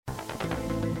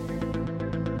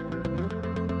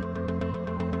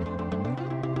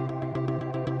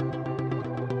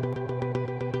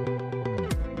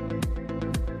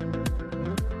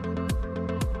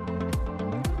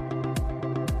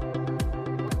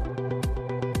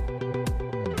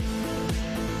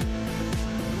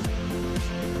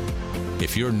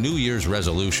If your New Year's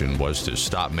resolution was to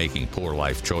stop making poor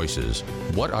life choices,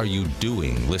 what are you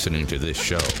doing listening to this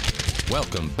show?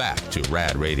 Welcome back to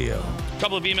RAD Radio. A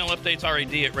couple of email updates,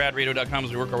 RAD at radradio.com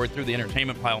as we work our way through the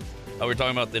entertainment pile. We're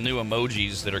talking about the new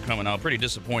emojis that are coming out. Pretty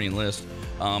disappointing list.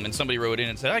 And somebody wrote in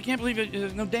and said, I can't believe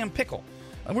there's no damn pickle.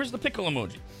 Where's the pickle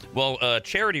emoji? Well,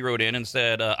 Charity wrote in and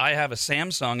said, I have a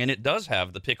Samsung, and it does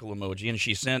have the pickle emoji. And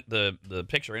she sent the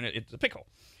picture, and it's a pickle.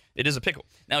 It is a pickle.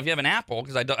 Now, if you have an Apple,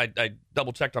 because I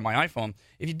double-checked on my iPhone,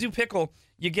 if you do pickle,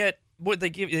 you get what they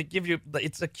give you.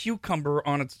 It's a cucumber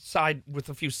on its side with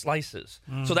a few slices.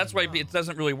 So that's why it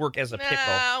doesn't really work as a pickle.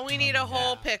 No, we need a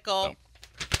whole pickle.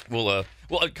 So,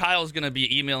 well, Kyle's going to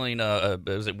be emailing,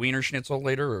 is it Wiener Schnitzel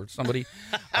later or somebody?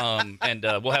 And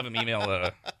we'll have him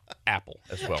email Apple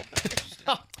as well.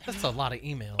 Oh, that's a lot of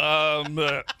email.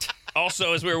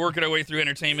 Also, as we were working our way through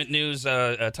entertainment news,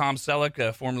 Tom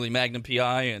Selleck, formerly Magnum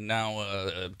PI and now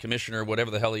commissioner,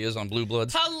 whatever the hell he is on Blue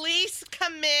Bloods. Police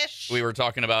commish. We were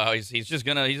talking about how he's just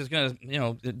gonna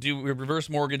do reverse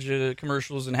mortgage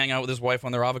commercials and hang out with his wife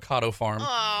on their avocado farm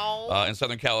in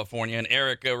Southern California. And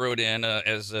Eric wrote in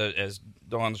as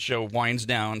Dawn's show winds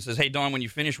down, says, "Hey Dawn, when you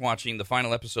finish watching the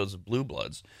final episodes of Blue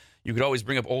Bloods, you could always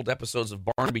bring up old episodes of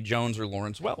Barnaby Jones or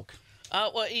Lawrence Welk."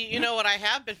 Well, you know what I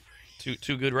have been.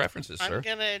 Two good references, sir. I'm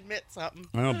gonna admit something.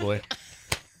 Oh boy.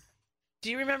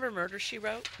 Do you remember Murder, She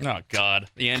Wrote? Oh God,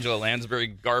 the Angela Lansbury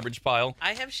garbage pile.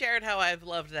 I have shared how I've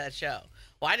loved that show.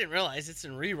 Well, I didn't realize it's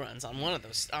in reruns on one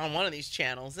of these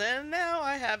channels, and now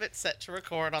I have it set to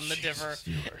record on the Diver,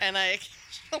 and I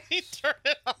occasionally turn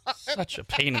it on. Such a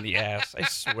pain in the ass, I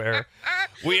swear.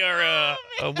 We are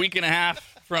a week and a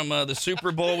half from the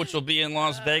Super Bowl, which will be in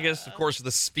Las Vegas. Of course,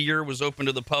 the Sphere was open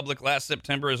to the public last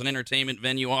September as an entertainment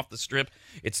venue off the Strip.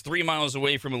 It's 3 miles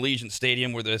away from Allegiant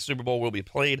Stadium, where the Super Bowl will be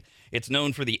played. It's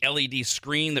known for the LED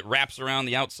screen that wraps around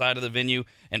the outside of the venue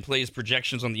and plays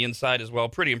projections on the inside as well.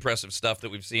 Pretty impressive stuff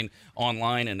that we've seen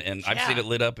online, and I've seen it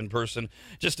lit up in person.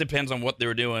 Just depends on what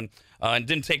they're doing. It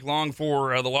didn't take long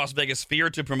for the Las Vegas Sphere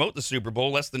to promote the Super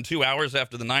Bowl. Less than 2 hours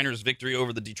after the Niners' victory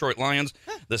over the Detroit Lions,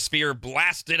 the Sphere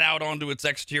blasted out onto its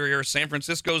exterior San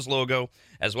Francisco's logo,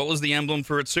 as well as the emblem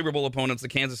for its Super Bowl opponents, the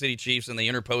Kansas City Chiefs, and they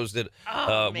interposed it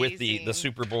with the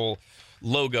Super Bowl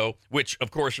logo, which,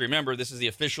 of course, remember, this is the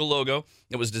official logo.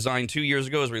 It was designed 2 years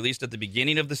ago, it was released at the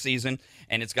beginning of the season,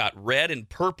 and it's got red and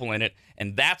purple in it,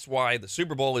 and that's why the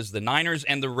Super Bowl is the Niners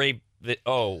and the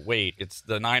it's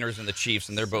the Niners and the Chiefs,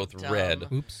 and they're both red.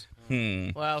 Oops.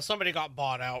 Well, somebody got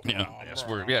bought out. Yeah.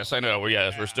 Yes, I know.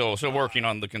 We're still working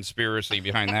on the conspiracy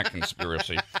behind that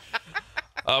conspiracy.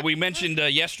 We mentioned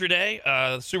yesterday,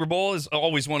 the Super Bowl is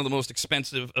always one of the most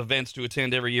expensive events to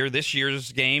attend every year. This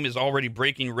year's game is already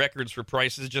breaking records for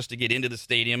prices just to get into the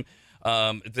stadium.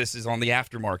 This is on the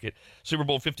aftermarket. Super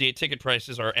Bowl 58 ticket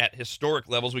prices are at historic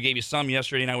levels. We gave you some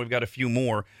yesterday. Now we've got a few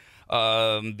more.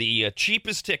 The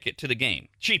cheapest ticket to the game,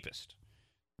 cheapest,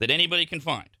 that anybody can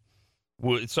find,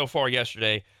 so far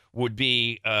yesterday, would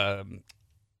be on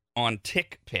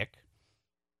TickPick.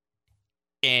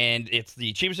 And it's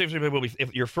the cheapest ticket will be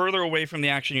if you're further away from the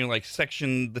action. You're like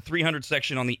the 300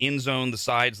 section on the end zone, the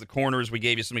sides, the corners. We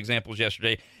gave you some examples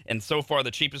yesterday, and so far the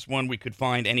cheapest one we could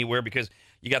find anywhere, because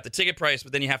you got the ticket price,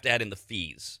 but then you have to add in the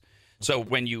fees. So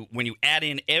when you add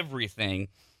in everything,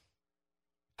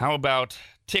 how about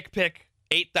TickPick?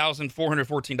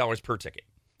 $8,414 per ticket,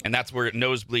 and that's where it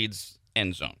nosebleeds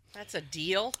end zone. That's a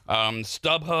deal.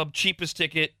 StubHub, cheapest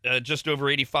ticket, just over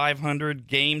 $8,500.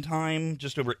 Game Time,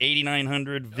 just over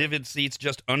 $8,900. Vivid Seats,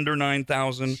 just under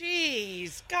 $9,000.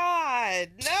 Jeez, God,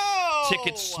 no.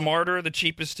 Ticket Smarter, the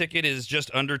cheapest ticket, is just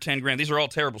under $10,000. These are all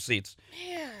terrible seats.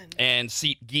 Man. And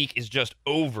SeatGeek is just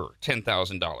over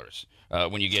 $10,000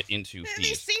 when you get into fees.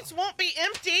 These seats won't be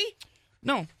empty.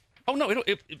 No. Oh, no,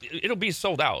 it'll be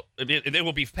sold out. It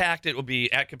will be packed. It will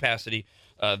be at capacity.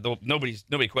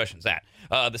 Nobody questions that.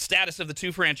 The status of the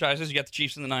two franchises, you got the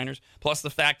Chiefs and the Niners, plus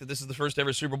the fact that this is the first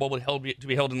ever Super Bowl to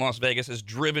be held in Las Vegas, has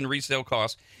driven resale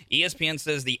costs. ESPN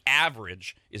says the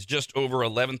average is just over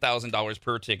 $11,000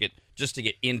 per ticket just to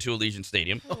get into Allegiant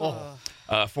Stadium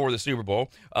for the Super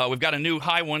Bowl. We've got a new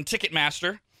high one,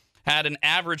 Ticketmaster. Had an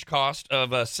average cost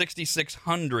of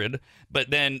 $6,600,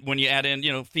 but then when you add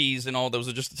in, fees and all those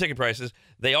are just the ticket prices.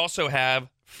 They also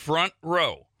have front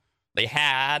row. They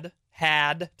had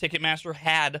Ticketmaster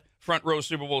had front row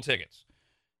Super Bowl tickets.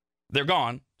 They're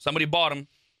gone. Somebody bought them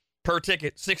per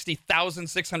ticket,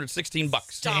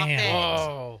 $60,616. Stop it!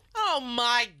 Whoa. Oh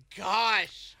my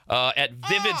gosh! At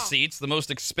Vivid Seats, the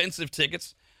most expensive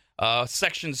tickets.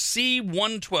 Section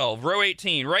C112, row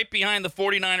 18, right behind the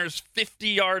 49ers'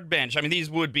 50-yard bench. I mean, these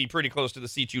would be pretty close to the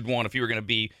seats you'd want if you were going to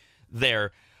be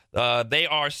there. They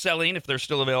are selling, if they're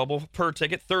still available, per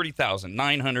ticket,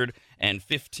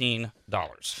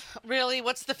 $30,915. Really?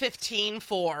 What's the 15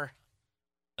 for?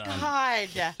 God.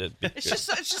 It's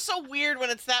just so weird when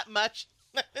it's that much.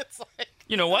 It's like,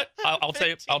 you know what? I'll tell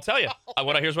you.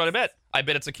 Here's what I bet. I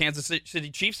bet it's a Kansas City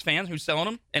Chiefs fan who's selling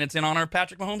them, and it's in honor of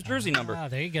Patrick Mahomes' jersey number.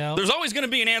 There you go. There's always going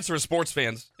to be an answer as sports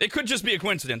fans. It could just be a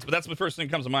coincidence, but that's the first thing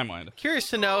that comes to my mind. Curious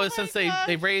to know, since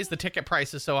they raised the ticket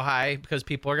prices so high because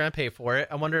people are going to pay for it,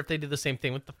 I wonder if they do the same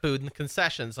thing with the food and the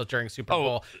concessions during Super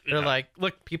Bowl. They're like,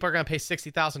 look, people are going to pay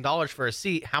 $60,000 for a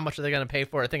seat. How much are they going to pay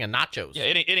for a thing of nachos? Yeah,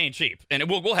 it ain't cheap. And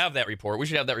we'll have that report. We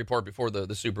should have that report before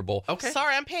the Super Bowl. Okay.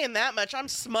 Sorry, I'm paying that much. I'm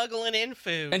smuggling in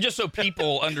food. And just so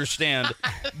people understand,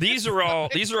 these are all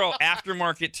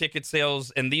aftermarket ticket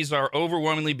sales, and these are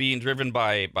overwhelmingly being driven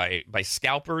by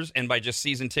scalpers and by just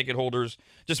season ticket holders,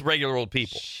 just regular old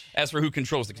people. As for who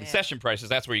controls the concession prices,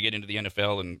 that's where you get into the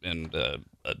NFL and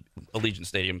Allegiant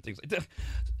Stadium, things like that.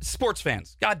 Sports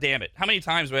fans, God damn it. How many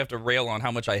times do I have to rail on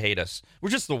how much I hate us? We're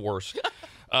just the worst.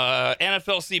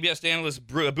 NFL CBS analyst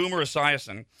Boomer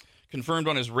Esiason confirmed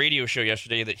on his radio show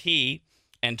yesterday that he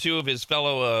and two of his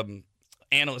fellow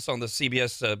analysts on the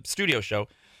CBS studio show,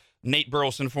 Nate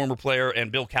Burleson, former player,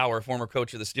 and Bill Cowher, former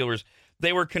coach of the Steelers,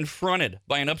 they were confronted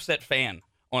by an upset fan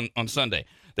on Sunday.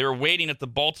 They were waiting at the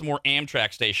Baltimore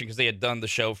Amtrak station because they had done the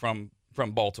show from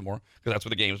Baltimore, because that's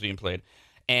where the game was being played.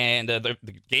 And the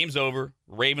game's over.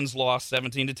 Ravens lost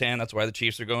 17-10. That's why the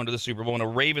Chiefs are going to the Super Bowl. And a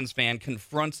Ravens fan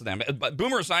confronts them. But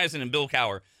Boomer Esiason and Bill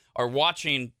Cowher are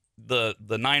watching the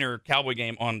Niner-Cowboy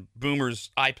game on Boomer's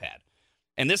iPad.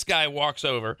 And this guy walks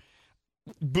over.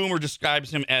 Boomer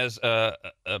describes him as a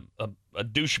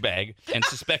douchebag and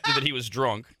suspected that he was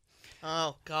drunk.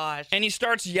 Oh, gosh. And he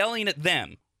starts yelling at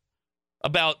them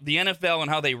about the NFL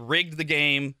and how they rigged the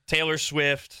game, Taylor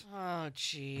Swift. Oh,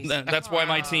 jeez. That's why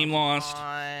my team lost.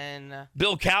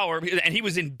 Bill Cowher, and he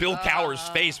was in Bill Cowher's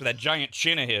face with that giant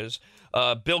chin of his.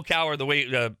 Bill Cowher, the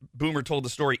way Boomer told the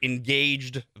story,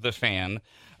 engaged the fan.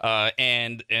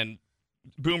 And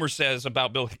Boomer says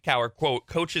about Bill Cowher, quote,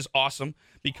 "Coach is awesome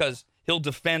because he'll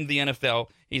defend the NFL.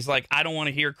 He's like, I don't want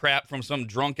to hear crap from some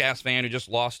drunk-ass fan who just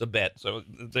lost a bet." So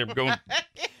they're going.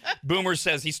 Boomer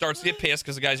says he starts to get pissed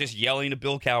because the guy's just yelling at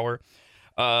Bill Cowher.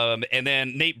 And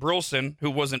then Nate Burleson, who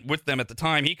wasn't with them at the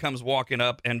time, he comes walking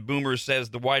up, and Boomer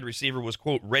says the wide receiver was,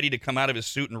 quote, ready to come out of his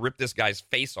suit and rip this guy's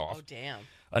face off. Oh, damn.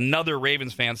 Another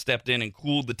Ravens fan stepped in and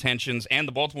cooled the tensions, and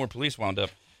the Baltimore police wound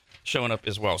up showing up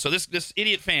as well. So this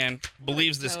idiot fan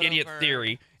believes this idiot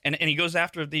theory, and he goes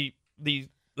after the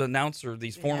announcer,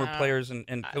 these former players and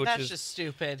coaches. That's just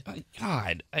stupid.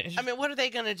 God. I mean, what are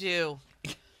they going to do?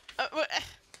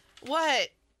 What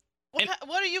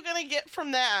are you going to get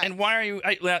from that? And why are you?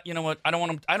 You know what? I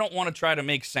don't want to try to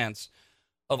make sense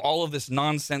of all of this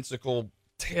nonsensical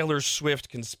Taylor Swift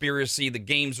conspiracy. The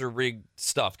games are rigged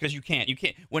stuff, because you can't.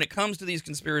 When it comes to these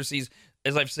conspiracies,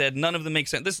 as I've said, none of them make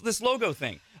sense. This logo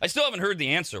thing, I still haven't heard the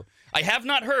answer. I have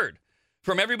not heard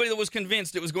from everybody that was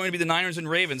convinced it was going to be the Niners and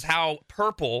Ravens how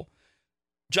purple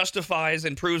justifies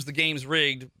and proves the game's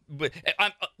rigged. But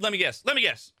let me guess.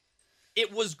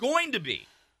 It was going to be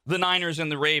the Niners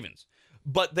and the Ravens,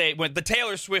 but when the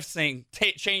Taylor Swift thing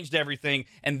changed everything,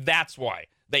 and that's why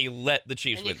they let the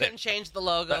Chiefs win. And you win. couldn't change the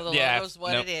logo. The logo's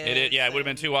what it is. It would have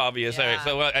been too obvious. Yeah.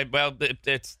 All right, so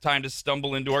it's time to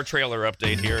stumble into our trailer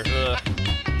update here.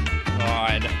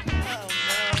 God.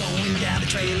 Going down the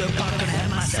trailer park and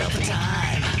have myself a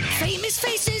time. Famous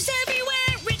faces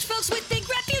everywhere, rich folks with big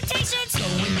reputations.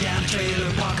 Going down the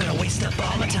trailer park and I waste up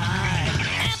all my time.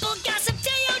 Apple gossip day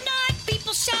or night,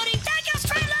 people shouting, "That guy's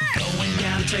Trailer!" Going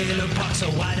down the trailer park so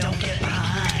I don't get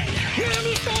behind.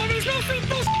 Many stories, no free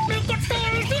fish, make up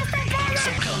stories,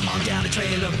 So come on down the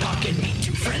trailer park and meet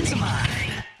two friends of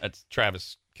mine. That's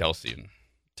Travis Kelce and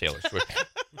Taylor Swift.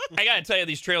 I gotta tell you,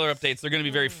 these trailer updates, they're gonna be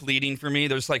very fleeting for me.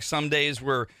 There's like some days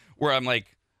where I'm like,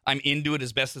 I'm into it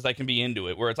as best as I can be into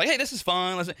it, where it's like, hey, this is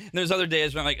fun. And there's other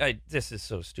days where I'm like, this is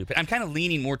so stupid. I'm kind of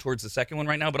leaning more towards the second one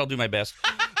right now, but I'll do my best.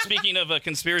 Speaking of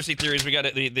conspiracy theories, we got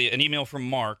an email from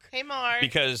Mark. Hey, Mark.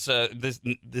 Because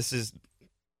this is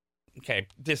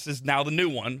now the new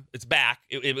one. It's back.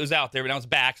 It was out there, but now it's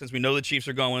back since we know the Chiefs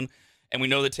are going. And we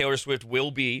know that Taylor Swift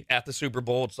will be at the Super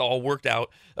Bowl. It's all worked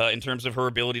out in terms of her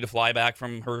ability to fly back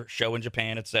from her show in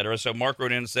Japan, etc. So Mark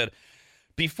wrote in and said,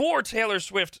 before Taylor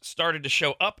Swift started to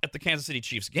show up at the Kansas City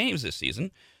Chiefs games this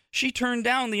season, she turned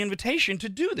down the invitation to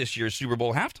do this year's Super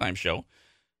Bowl halftime show.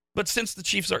 But since the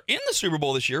Chiefs are in the Super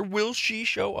Bowl this year, will she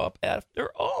show up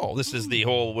after all? This is the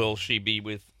whole will she be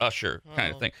with Usher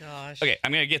kind of thing. Gosh. Okay,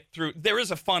 I'm going to get through. There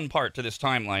is a fun part to this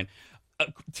timeline.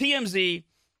 TMZ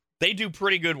They do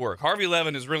pretty good work. Harvey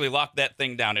Levin has really locked that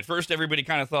thing down. At first, everybody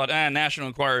kind of thought, National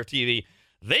Enquirer TV.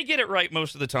 They get it right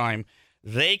most of the time.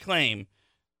 They claim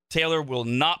Taylor will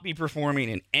not be performing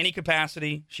in any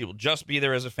capacity. She will just be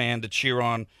there as a fan to cheer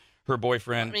on her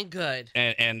boyfriend. I mean, good.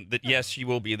 And that, yes, she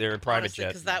will be there in private jet.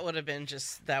 Because that would have been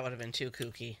too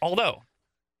kooky. Although,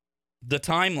 the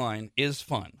timeline is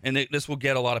fun, and this will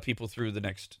get a lot of people through the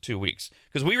next 2 weeks.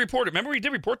 Because we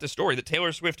did report this story that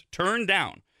Taylor Swift turned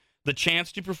down the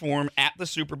chance to perform at the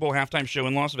Super Bowl halftime show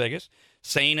in Las Vegas,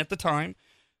 saying at the time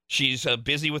she's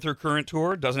busy with her current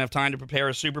tour, doesn't have time to prepare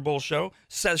a Super Bowl show,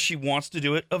 says she wants to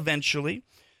do it eventually.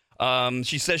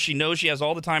 She says she knows she has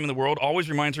all the time in the world, always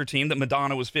reminds her team that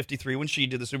Madonna was 53 when she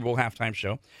did the Super Bowl halftime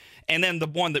show. And then the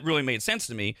one that really made sense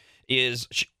to me is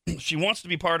she wants to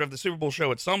be part of the Super Bowl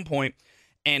show at some point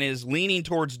and is leaning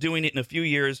towards doing it in a few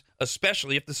years,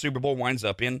 especially if the Super Bowl winds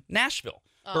up in Nashville,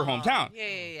 her hometown.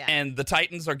 Yeah. And the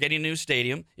Titans are getting a new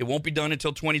stadium. It won't be done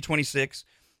until 2026.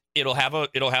 It'll have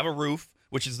a roof,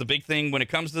 which is the big thing when it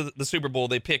comes to the Super Bowl.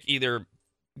 They pick either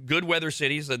good weather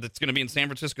cities that's going to be in San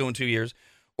Francisco in 2 years,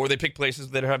 or they pick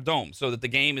places that have domes so that the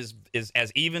game is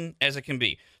as even as it can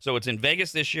be. So it's in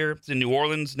Vegas this year. It's in New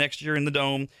Orleans next year in the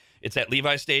Dome. It's at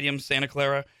Levi Stadium, Santa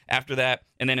Clara after that.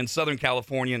 And then in Southern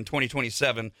California in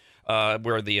 2027,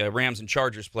 where the Rams and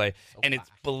Chargers play. And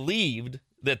it's believed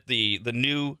that the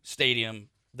new stadium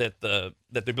that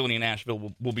they're building in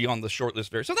Nashville will be on the short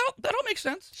list very. So that all makes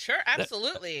sense. Sure,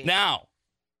 absolutely. Now,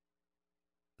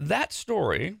 that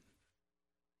story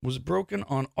was broken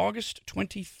on August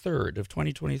 23rd of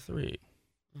 2023.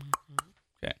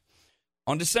 Okay.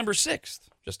 On December 6th,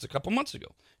 just a couple months ago,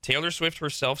 Taylor Swift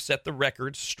herself set the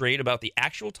record straight about the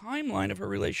actual timeline of her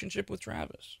relationship with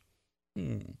Travis.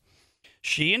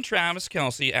 She and Travis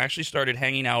Kelce actually started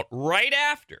hanging out right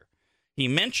after he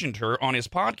mentioned her on his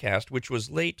podcast, which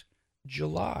was late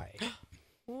July.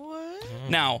 What?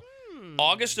 Now,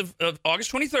 August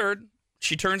 23rd,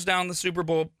 she turns down the Super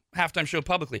Bowl halftime show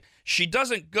publicly. She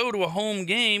doesn't go to a home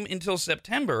game until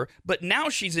September, but now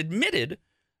she's admitted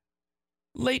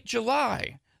late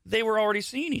July they were already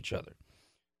seeing each other.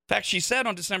 In fact, she said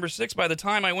on December 6th, by the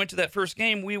time I went to that first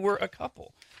game, we were a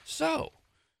couple. So.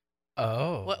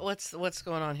 Oh. What's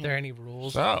going on Are here? there any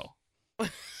rules? So.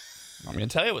 I'm going to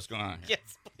tell you what's going on here.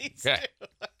 Yes, please Okay. do.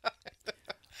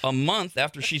 A month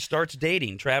after she starts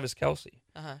dating Travis Kelce,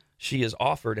 she is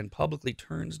offered and publicly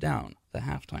turns down the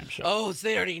halftime show. Oh, so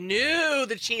they already knew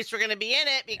the Chiefs were going to be in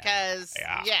it because,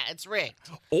 yeah, it's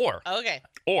rigged. Or Okay.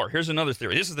 here's another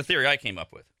theory. This is the theory I came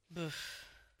up with.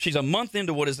 She's a month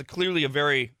into what is clearly a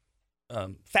very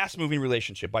fast-moving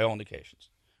relationship by all indications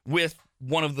with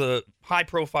one of the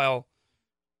high-profile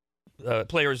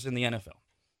players in the NFL.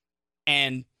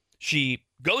 And she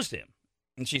goes to him,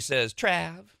 and she says,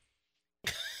 Trav.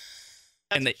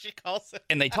 That's what she calls it.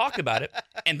 And they talk about it,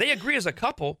 and they agree as a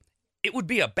couple. It would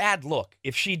be a bad look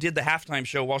if she did the halftime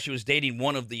show while she was dating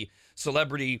one of the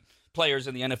celebrity players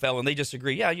in the NFL, and they just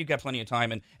agree, yeah, you got plenty of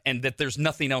time, and that there's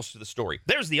nothing else to the story.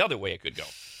 There's the other way it could go.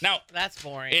 Now, That's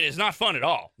boring. it is not fun at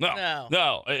all. No.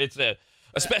 No. It's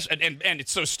especially, and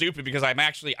it's so stupid because I'm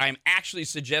actually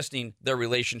suggesting their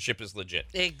relationship is legit.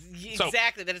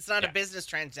 Exactly, that it's not a business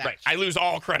transaction. Right. I lose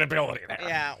all credibility there.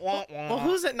 Yeah. Wah, wah. Well,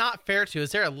 who's it not fair to?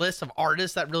 Is there a list of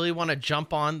artists that really want to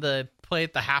jump on the play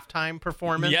at the halftime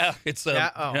performance? Yeah, it's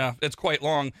it's quite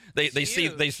long. They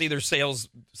see their sales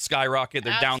skyrocket,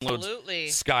 their Absolutely.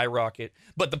 downloads skyrocket.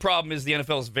 But the problem is the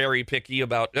NFL is very picky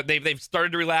about. They've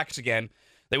started to relax again.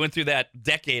 They went through that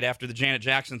decade after the Janet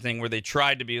Jackson thing where they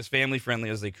tried to be as family friendly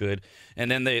as they could,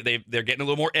 and then they're getting a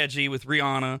little more edgy with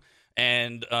Rihanna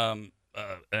and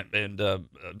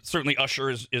certainly Usher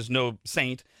is no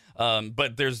saint.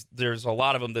 But there's a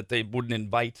lot of them that they wouldn't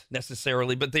invite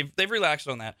necessarily, but they've relaxed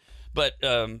on that. But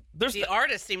the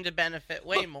artists seem to benefit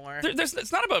way more.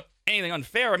 It's not about anything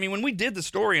unfair. I mean, when we did the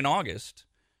story in August,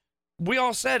 we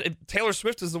all said Taylor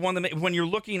Swift is the one that when you're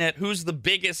looking at who's the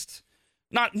biggest.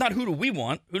 Not who do we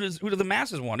want? Who do the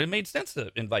masses want? It made sense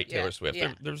to invite Taylor Swift.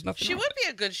 Yeah. There's nothing. She wrong would with be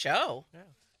a good show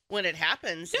when it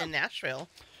happens in Nashville.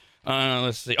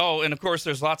 Let's see. Oh, and of course,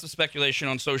 there's lots of speculation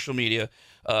on social media.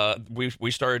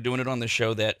 We started doing it on the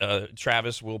show that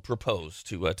Travis will propose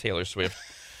to Taylor Swift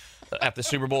at the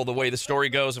Super Bowl. The way the story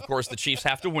goes, of course, the Chiefs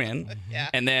have to win,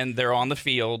 and then they're on the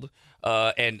field.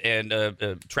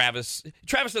 Travis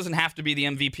doesn't have to be the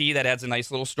MVP. That adds a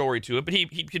nice little story to it. But he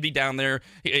could be down there,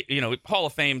 Hall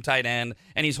of Fame tight end,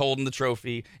 and he's holding the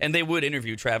trophy. And they would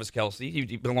interview Travis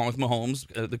Kelce, along with Mahomes.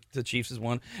 The Chiefs is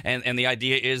one. And the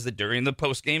idea is that during the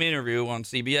post game interview on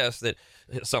CBS, that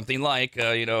something like,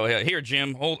 here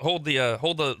Jim, hold the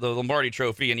Lombardi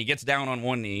trophy, and he gets down on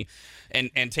one knee,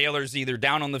 And Taylor's either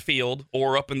down on the field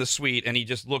or up in the suite, and he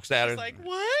just looks at her. It's like,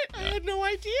 what? I had no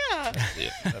idea.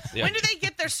 That's it. When do they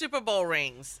get their Super Bowl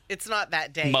rings? It's not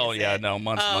that day. Oh, is yeah, it? no,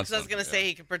 months. Oh, months. because I was going to say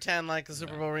he could pretend like the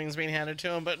Super Bowl ring's being handed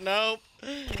to him, but nope.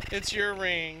 It's your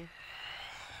ring.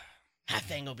 That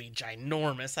thing will be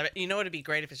ginormous. I bet, you know what would be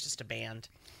great if it's just a band.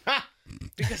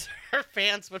 Because her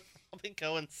fans would probably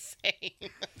go insane.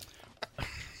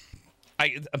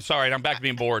 I'm sorry, I'm back to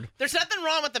being bored. There's nothing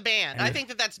wrong with the band. I think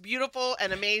that that's beautiful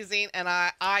and amazing, and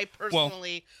I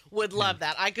personally would love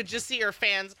that. I could just see her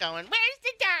fans going, "Where's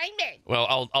the diamond?"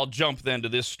 Well, I'll jump then to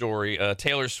this story.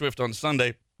 Taylor Swift on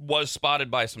Sunday was spotted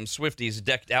by some Swifties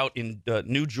decked out in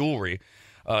new jewelry,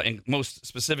 and most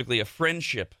specifically a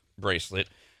friendship bracelet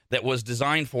that was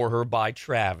designed for her by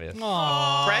Travis.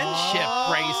 Friendship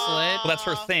bracelet. Well, that's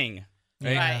her thing.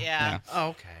 Right, yeah.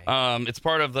 Okay. It's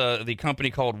part of the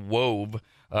company called Wove.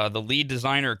 The lead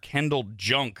designer, Kendall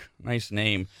Junk, nice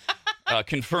name,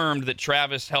 confirmed that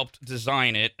Travis helped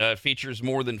design it. Features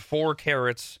more than 4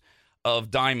 carats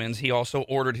of diamonds. He also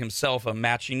ordered himself a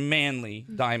matching manly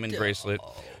diamond bracelet.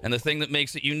 And the thing that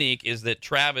makes it unique is that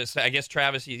Travis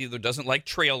he either doesn't like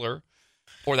Traylor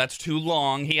or that's too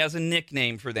long. He has a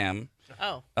nickname for them.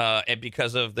 Oh. And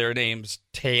because of their names,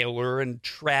 Taylor and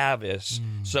Travis.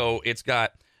 So it's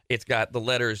got the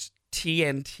letters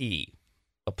TNT,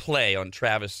 a play on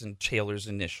Travis and Taylor's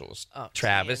initials. Oh,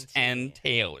 Travis TNT. and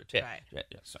Taylor. Right. Yeah,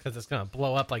 so Because it's going to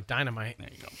blow up like dynamite. there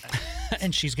you go.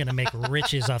 And she's going to make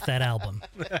riches off that album.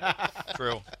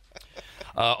 True.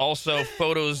 Also,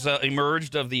 photos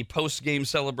emerged of the post-game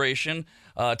celebration.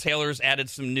 Taylor's added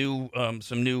some new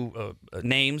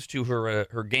names to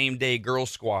her game day girl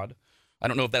squad. I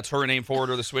don't know if that's her name for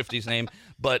it or the Swifties' name,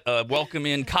 but welcome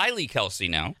in Kylie Kelsey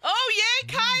now. Oh, yay,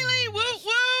 Kylie! Woo,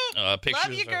 woo! Pictures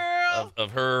Love you, girl.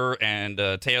 of her and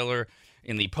Taylor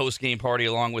in the post-game party,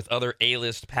 along with other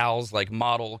A-list pals like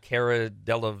model Cara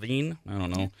Delevingne. I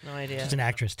don't know. No idea. She's an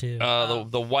actress, too.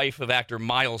 The wife of actor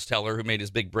Miles Teller, who made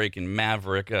his big break in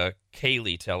Maverick,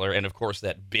 Kaylee Teller, and, of course,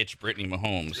 that bitch Brittany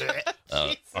Mahomes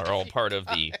are all part of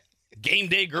the game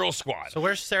day girl squad. So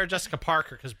where's Sarah Jessica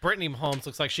Parker? Because Brittany Mahomes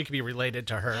looks like she could be related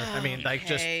to her. I mean, like,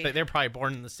 just Okay. they're probably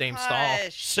born in the same stall.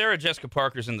 Hush. Sarah Jessica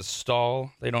Parker's in the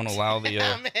stall. They don't allow the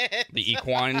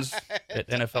equines at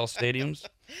NFL stadiums.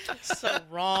 So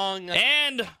wrong.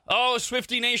 And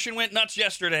Swiftie Nation went nuts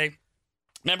yesterday.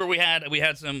 Remember we had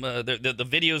some the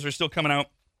videos are still coming out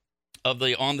of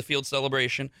the on the field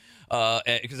celebration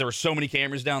because there were so many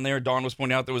cameras down there. Dawn was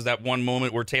pointing out there was that one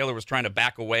moment where Taylor was trying to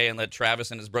back away and let Travis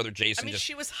and his brother Jason just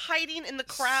she was hiding in the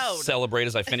crowd. celebrate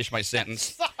as I finished my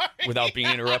sentence Sorry. without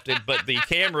being interrupted. But the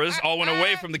cameras all went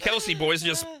away from the Kelsey boys,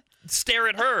 just stare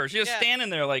at her. She's just standing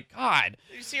there like, God.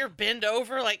 You see her bend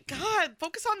over, like, God,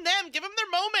 focus on them. Give them their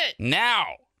moment.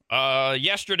 Now,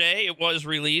 yesterday it was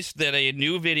released that a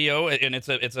new video, and it's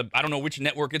a I don't know which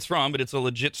network it's from, but it's a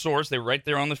legit source. They're right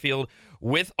there on the field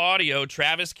with audio.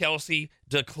 Travis Kelce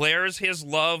declares his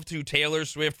love to Taylor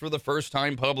Swift for the first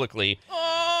time publicly.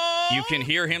 Oh. You can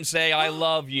hear him say, "I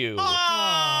love you."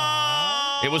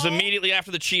 It was immediately after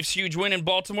the Chiefs' huge win in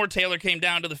Baltimore. Taylor came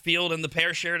down to the field, and the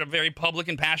pair shared a very public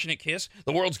and passionate kiss.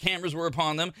 The world's cameras were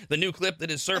upon them. The new clip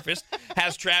that has surfaced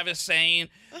has Travis saying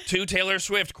to Taylor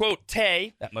Swift, quote,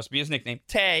 "Tay," that must be his nickname,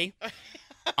 "Tay,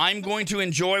 I'm going to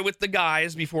enjoy with the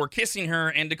guys," before kissing her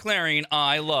and declaring,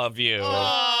 "I love you."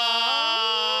 Oh.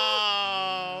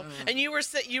 And you were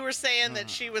saying that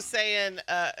she was saying,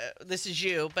 "This is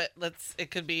you," but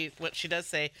it could be what she does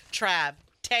say, Trav,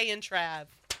 Tay and Trav.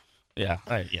 Yeah,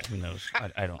 who knows?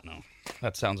 I don't know.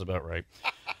 That sounds about right.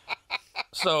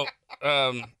 So,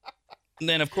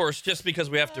 then, of course, just because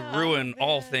we have to ruin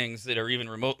all things that are even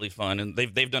remotely fun, and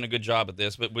they've done a good job at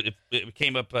this, but it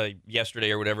came up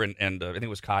yesterday or whatever, and I think it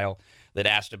was Kyle that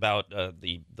asked about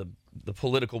the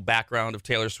political background of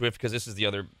Taylor Swift, because this is the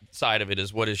other side of it,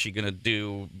 is what is she going to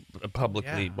do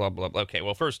publicly, blah, blah, blah. Okay,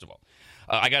 well, first of all,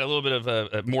 I got a little bit of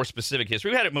a more specific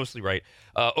history. We had it mostly right.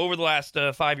 Over the last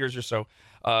 5 years or so,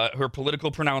 her political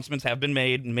pronouncements have been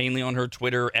made, mainly on her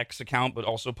Twitter X account, but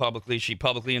also publicly. She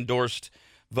publicly endorsed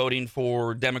voting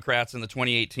for Democrats in the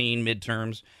 2018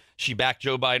 midterms. She backed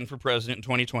Joe Biden for president in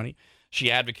 2020. She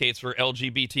advocates for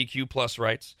LGBTQ plus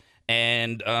rights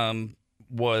and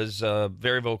was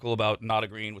very vocal about not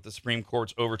agreeing with the Supreme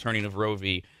Court's overturning of Roe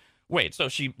v. Wade. So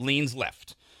she leans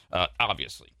left,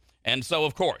 obviously. And so,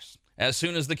 of course, as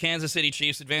soon as the Kansas City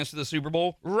Chiefs advanced to the Super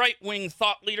Bowl, right-wing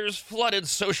thought leaders flooded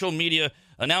social media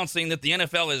announcing that the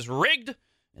NFL is rigged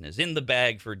and is in the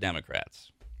bag for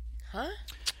Democrats. Huh?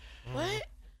 What?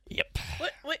 Yep.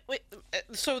 Wait.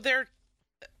 So they're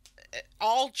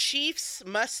all Chiefs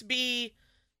must be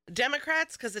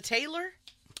Democrats because of Taylor?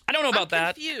 I don't know about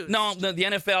that. confused. No, the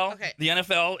NFL. Okay. The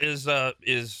NFL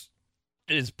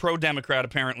is pro-Democrat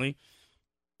apparently.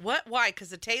 What? Why?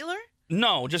 Because of Taylor?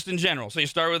 No, just in general. So you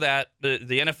start with that. The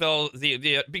NFL.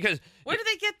 Because Where do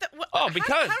they get the?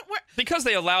 because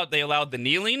they allowed the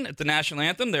kneeling at the national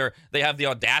anthem. They have the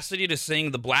audacity to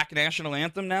sing the black national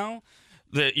anthem now.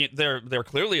 They're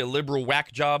clearly a liberal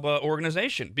whack job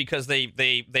organization because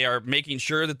they are making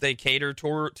sure that they cater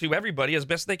to everybody as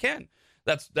best they can.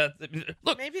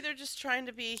 Look. Maybe they're just trying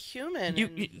to be human.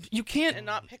 You can't and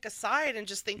not pick a side and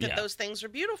just think that those things are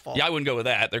beautiful. Yeah, I wouldn't go with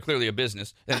that. They're clearly a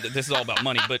business, and this is all about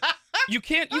money. But you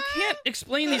can't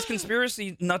explain these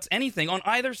conspiracy nuts anything on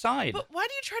either side. But why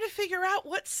do you try to figure out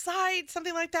what side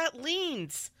something like that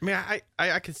leans? I mean,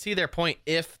 I could see their point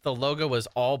if the logo was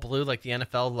all blue like the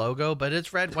NFL logo, but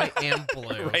it's red, white, and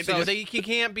blue. Right, so you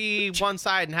can't be one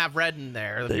side and have red in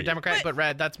there. If you're Democrat, but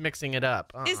red, that's mixing it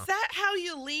up. Is that how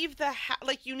you leave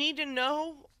like you need to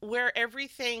know where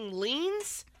everything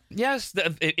leans? Yes,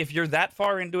 if you're that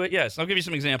far into it, yes. I'll give you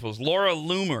some examples. Laura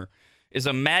Loomer is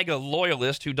a MAGA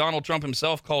loyalist who Donald Trump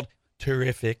himself called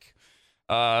terrific,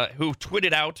 who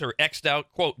tweeted out or X'd out,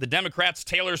 quote, "The Democrats'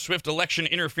 Taylor Swift election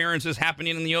interference is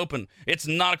happening in the open. It's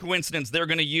not a coincidence. They're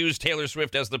going to use Taylor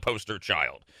Swift as the poster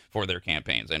child for their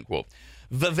campaigns," end quote.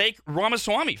 Vivek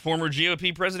Ramaswamy, former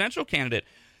GOP presidential candidate,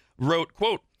 wrote,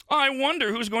 quote, "I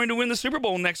wonder who's going to win the Super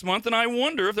Bowl next month, and I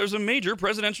wonder if there's a major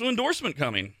presidential endorsement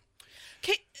coming."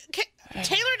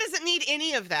 Taylor doesn't need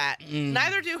any of that.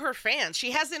 Neither do her fans.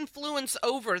 She has influence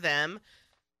over them.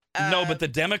 No, but the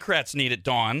Democrats need it,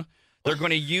 Dawn. They're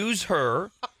going to use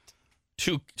her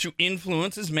to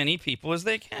influence as many people as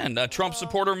they can. Trump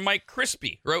supporter Mike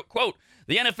Crispy wrote, quote,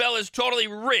 "The NFL is totally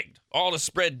rigged, all to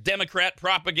spread Democrat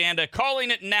propaganda,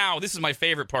 calling it now." This is my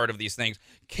favorite part of these things.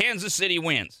 "Kansas City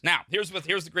wins." Now, here's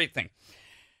the great thing.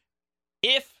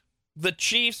 If the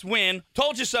Chiefs win,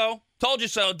 told you so,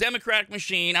 Democratic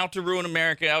machine out to ruin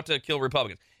America, out to kill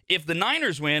Republicans. If the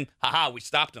Niners win, we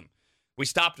stopped them.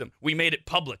 We made it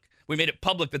public. We made it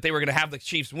public that they were going to have the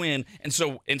Chiefs win, and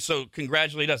so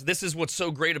congratulate us. This is what's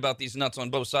so great about these nuts on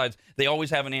both sides. They always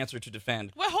have an answer to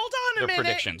defend. Well, hold on a their minute.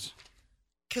 Predictions.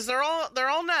 Because they're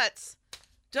all nuts.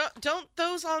 Don't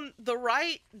those on the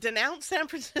right denounce San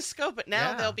Francisco, but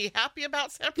now they'll be happy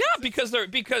about San Francisco? Yeah,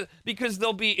 because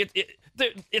they'll be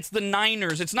it's the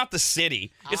Niners. It's not the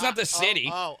city. It's not the city.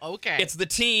 Oh, okay. It's the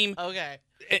team. Okay.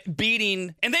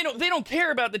 Beating, and they don't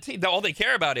care about the team. All they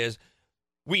care about is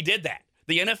we did that.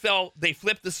 The NFL, they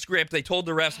flipped the script. They told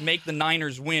the refs make the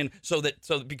Niners win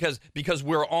because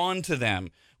we're on to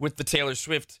them with the Taylor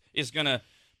Swift is gonna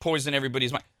poison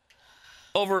everybody's mind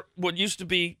over what used to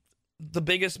be the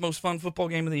biggest, most fun football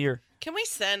game of the year. Can we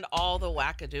send all the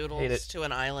wackadoodles to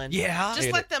an island? Yeah.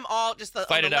 Just let them all, just the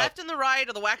left and the right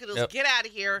of the wackadoodles, get out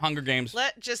of here. Hunger Games.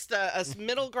 Let just us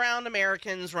middle ground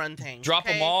Americans run things. Drop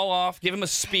them all off, give them a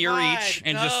spear each,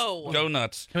 and just go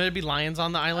nuts. Can there be lions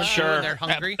on the island? Sure. When they're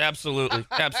hungry? Absolutely.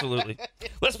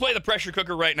 Let's play the pressure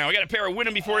cooker right now. We got a pair of win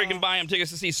 'em before you can buy them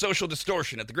tickets to see Social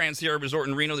Distortion at the Grand Sierra Resort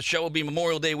in Reno. The show will be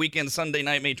Memorial Day weekend, Sunday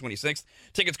night, May 26th.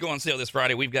 Tickets go on sale this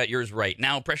Friday. We've got yours right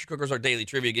now. Pressure Cooker's our daily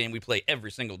trivia game we play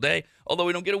every single day, although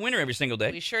we don't get a winner every single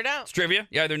day. We sure don't. It's trivia.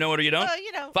 You either know it or you don't.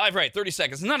 You know. 5 right, 30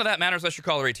 seconds. None of that matters unless you're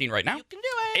caller 18 right now. You can do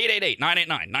it.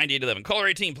 888-989-9811. Caller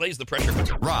 18 plays the pressure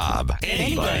cooker. Rob,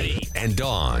 anybody, and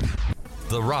Dawn.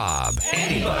 The Rob,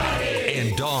 anybody,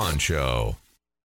 and Dawn Show.